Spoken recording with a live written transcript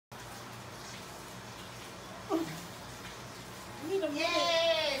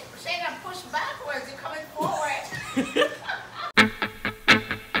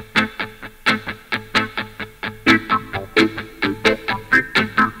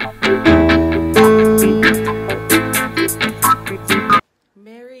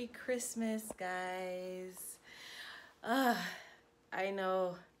I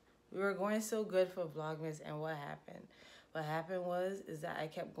know we were going so good for Vlogmas, and what happened? What happened is that I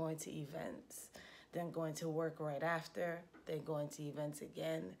kept going to events, then going to work right after, then going to events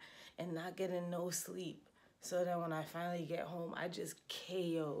again, and not getting no sleep. So then when I finally get home, I just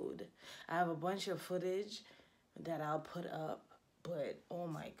KO'd. I have a bunch of footage that I'll put up, but oh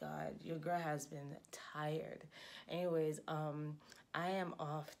my God, your girl has been tired. Anyways, I am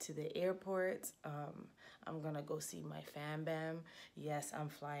off to the airport. I'm gonna go see my fam bam. Yes, I'm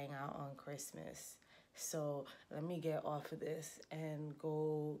flying out on Christmas. So let me get off of this and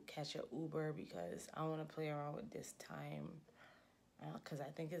go catch an Uber because I want to play around with this time because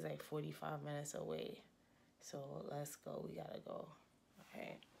I think it's like 45 minutes away. So let's go. We gotta go.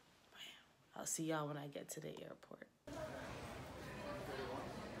 Okay. I'll see y'all when I get to the airport.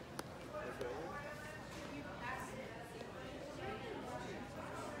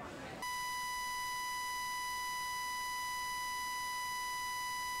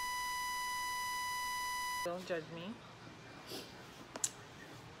 Don't judge me.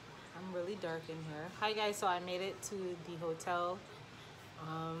 I'm really dark in here. Hi guys, so I made it to the hotel.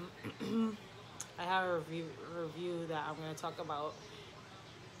 I have a review that I'm going to talk about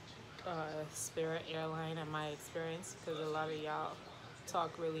Spirit Airline and my experience because a lot of y'all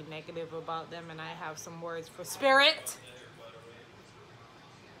talk really negative about them, and I have some words for Spirit.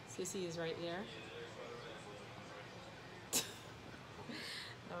 Sissy is right there.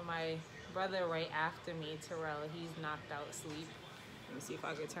 My brother right after me, Terrell, he's knocked out asleep. Let me see if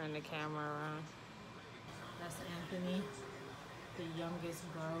I could turn the camera around. That's Anthony, the youngest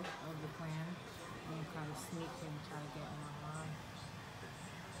girl of the clan. I'm gonna kind of sneak and try to get in my mom.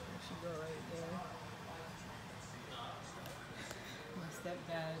 There she go right there. My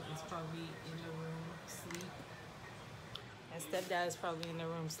stepdad is probably in the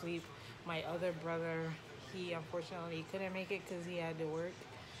room asleep. My other brother, he unfortunately couldn't make it because he had to work.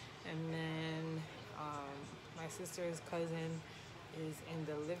 And then my sister's cousin is in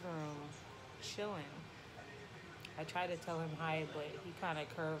the living room chilling. I tried to tell him hi, but he kind of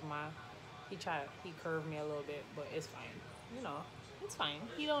curved he curved me a little bit, but it's fine. You know, it's fine.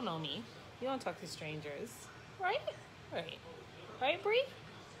 He don't know me. You don't talk to strangers, right? Right. Right, Bree?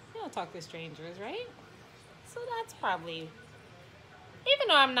 You don't talk to strangers, right? So that's probably, even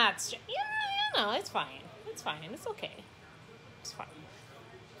though I'm not, you know, it's fine. It's fine. It's okay. It's fine.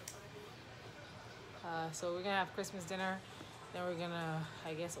 So we're gonna have Christmas dinner. Then we're gonna,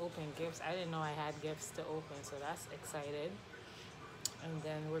 I guess, open gifts. I didn't know I had gifts to open, so that's excited. And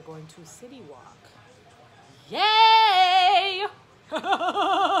then we're going to City Walk. Yay!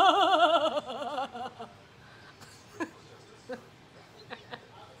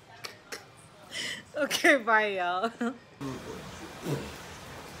 Okay, bye, y'all.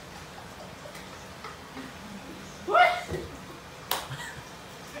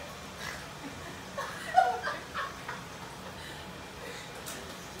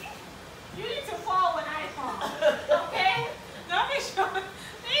 You need to fall when I fall, okay? Don't be sure.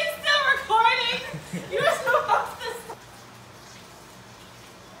 He's still recording. You're supposed to.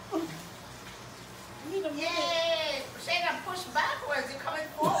 Yay! Shayna, push backwards. You're coming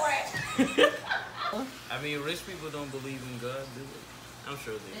forward. I mean, rich people don't believe in God, do they? I'm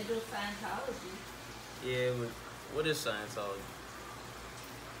sure they do Scientology. Yeah, but what is Scientology?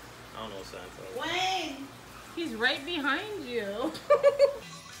 I don't know what Scientology is. Wayne! He's right behind you.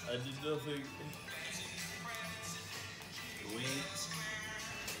 I just don't think. Wayne.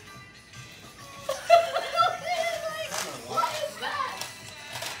 What is that?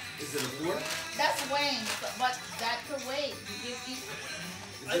 Is it a fork? That's Wayne, but that's a Wayne.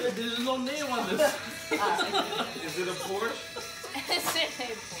 There's no name on this. Is it a fork? It's a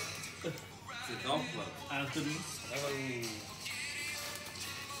fork. It's a golf club. Anthony.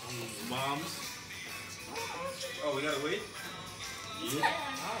 Moms. Oh, we gotta wait? Yeah.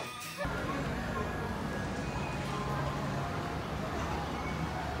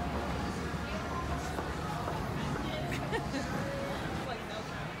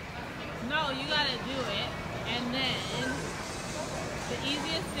 No, you gotta do it, and then the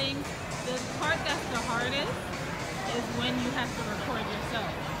easiest thing, the part that's the hardest is when you have to record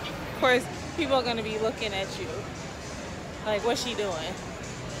yourself. Of course, people are gonna be looking at you, like, what's she doing?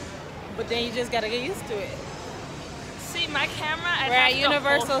 But then you just gotta get used to it. See, my camera, We're at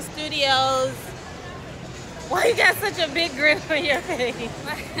Universal Studios. Why you got such a big grin on your face?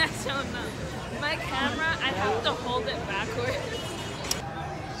 I don't know. My camera, I have to hold it backwards.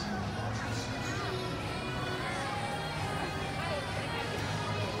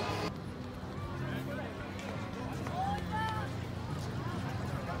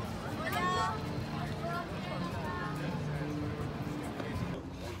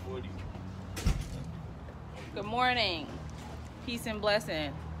 morning, peace and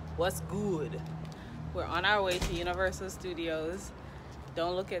blessing. What's good? We're on our way to Universal Studios.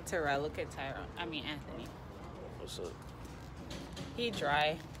 Don't look at Terrell, look at Anthony. What's up? He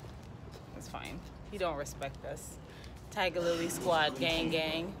dry. It's fine. He don't respect us. Tiger Lily Squad, gang,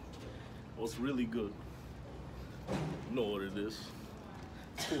 gang. What's really good? You know what it is.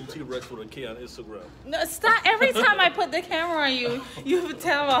 Cool T-Rex with a K on Instagram. No, stop. Every time I put the camera on you, you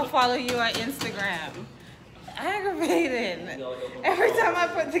tell me I'll follow you on Instagram. Aggravating. Every time I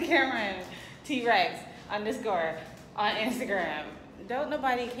put the camera in, T-Rex _ on Instagram. Don't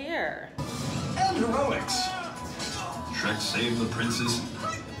nobody care. And heroics. Shrek saved the princess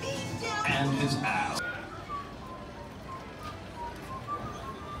and his ass.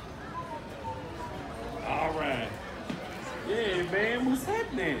 All right. Yeah, man, what's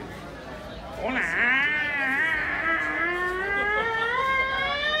happening? Hola.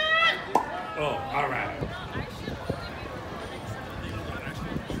 Oh, all right.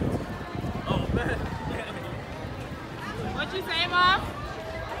 Oh, man. What you say, Mom?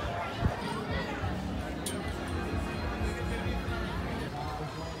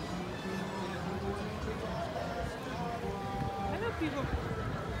 Why do people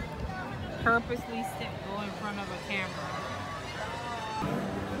purposely go in front of a camera?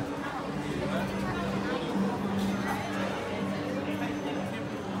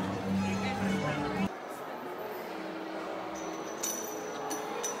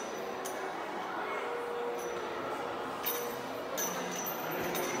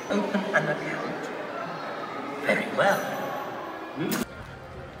 Open an account. Very well.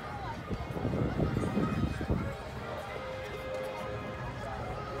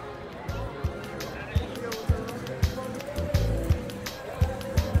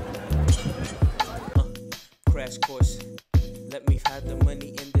 Crash course. Let me hide the money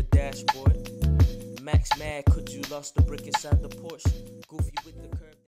in the dashboard. Max mad, could you lost the brick inside the Porsche? Goofy with the curve.